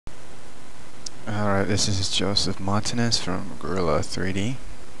Alright, this is Joseph Montanez from Gorilla 3D.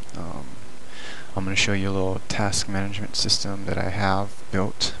 I'm going to show you a little task management system that I have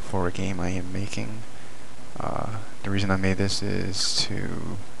built for a game I am making. The reason I made this is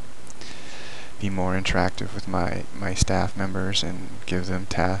to be more interactive with my staff members and give them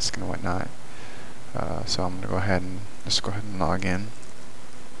tasks and whatnot. So I'm going to go ahead and log in.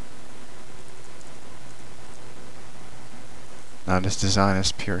 Now this design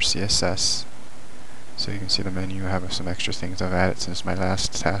is pure CSS. So you can see the menu. I have some extra things I've added since my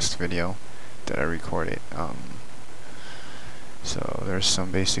last task video that I recorded. So there's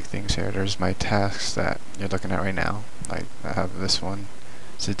some basic things here. There's my tasks that you're looking at right now. Like I have this one.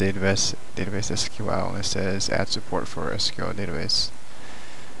 It's a database SQL, and it says add support for SQL database.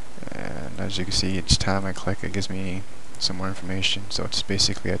 And as you can see, each time I click, it gives me some more information. So it's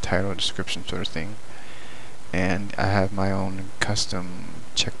basically a title description sort of thing. And I have my own custom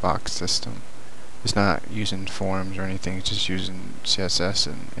checkbox system. It's not using forms or anything, it's just using CSS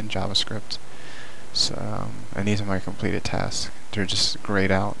and JavaScript. So, and these are my completed tasks. They're just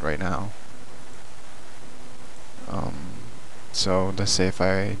grayed out right now. So let's say if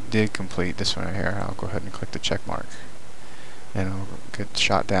I did complete this one right here, I'll go ahead and click the check mark. And I'll get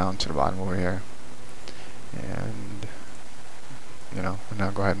shot down to the bottom over here. And, and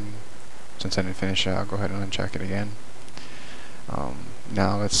I'll go ahead and, since I didn't finish it, I'll go ahead and uncheck it again.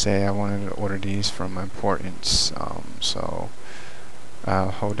 Now let's say I wanted to order these from importance, so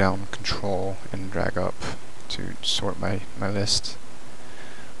I'll hold down Control and drag up to sort my list.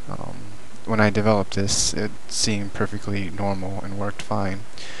 When I developed this, it seemed perfectly normal and worked fine,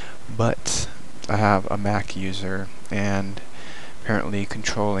 but I have a Mac user, and apparently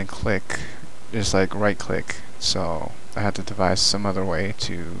Control and click is like right click, so I had to devise some other way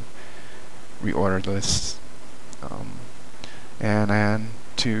to reorder lists. And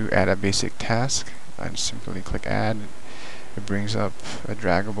to add a basic task, I just simply click add. It brings up a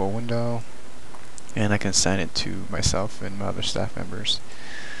draggable window, and I can assign it to myself and my other staff members.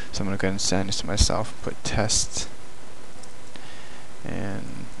 So I'm going to go ahead and assign this to myself, put test,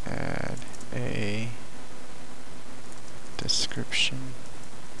 and add a description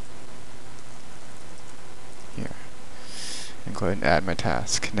here. And go ahead and add my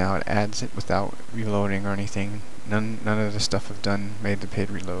task. Now it adds it without reloading or anything. None of the stuff I've done made the paid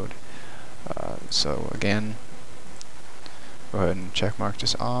reload. So again, go ahead and check mark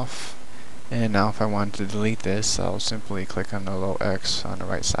this off. And now if I want to delete this, I'll simply click on the little X on the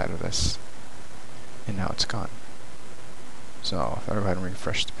right side of this. And now it's gone. So if I go ahead and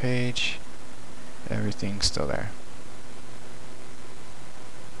refresh the page, everything's still there.